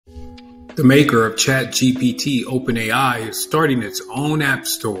The maker of ChatGPT, OpenAI, is starting its own App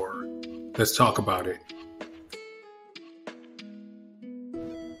Store. Let's talk about it.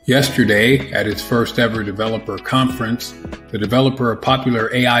 Yesterday, at its first ever developer conference, the developer of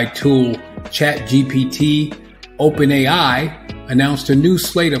popular AI tool ChatGPT, OpenAI, announced a new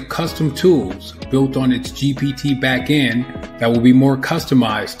slate of custom tools built on its GPT backend that will be more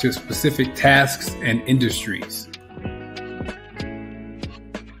customized to specific tasks and industries.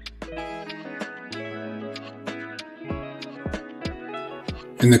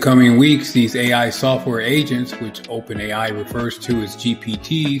 In the coming weeks, these AI software agents, which OpenAI refers to as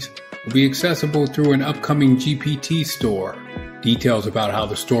GPTs, will be accessible through an upcoming GPT store. Details about how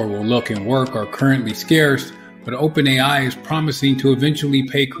the store will look and work are currently scarce, but OpenAI is promising to eventually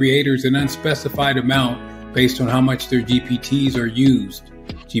pay creators an unspecified amount based on how much their GPTs are used.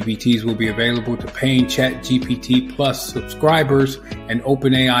 GPTs will be available to paying ChatGPT Plus subscribers and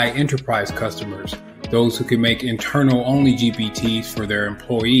OpenAI enterprise customers, those who can make internal-only GPTs for their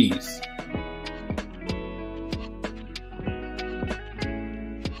employees.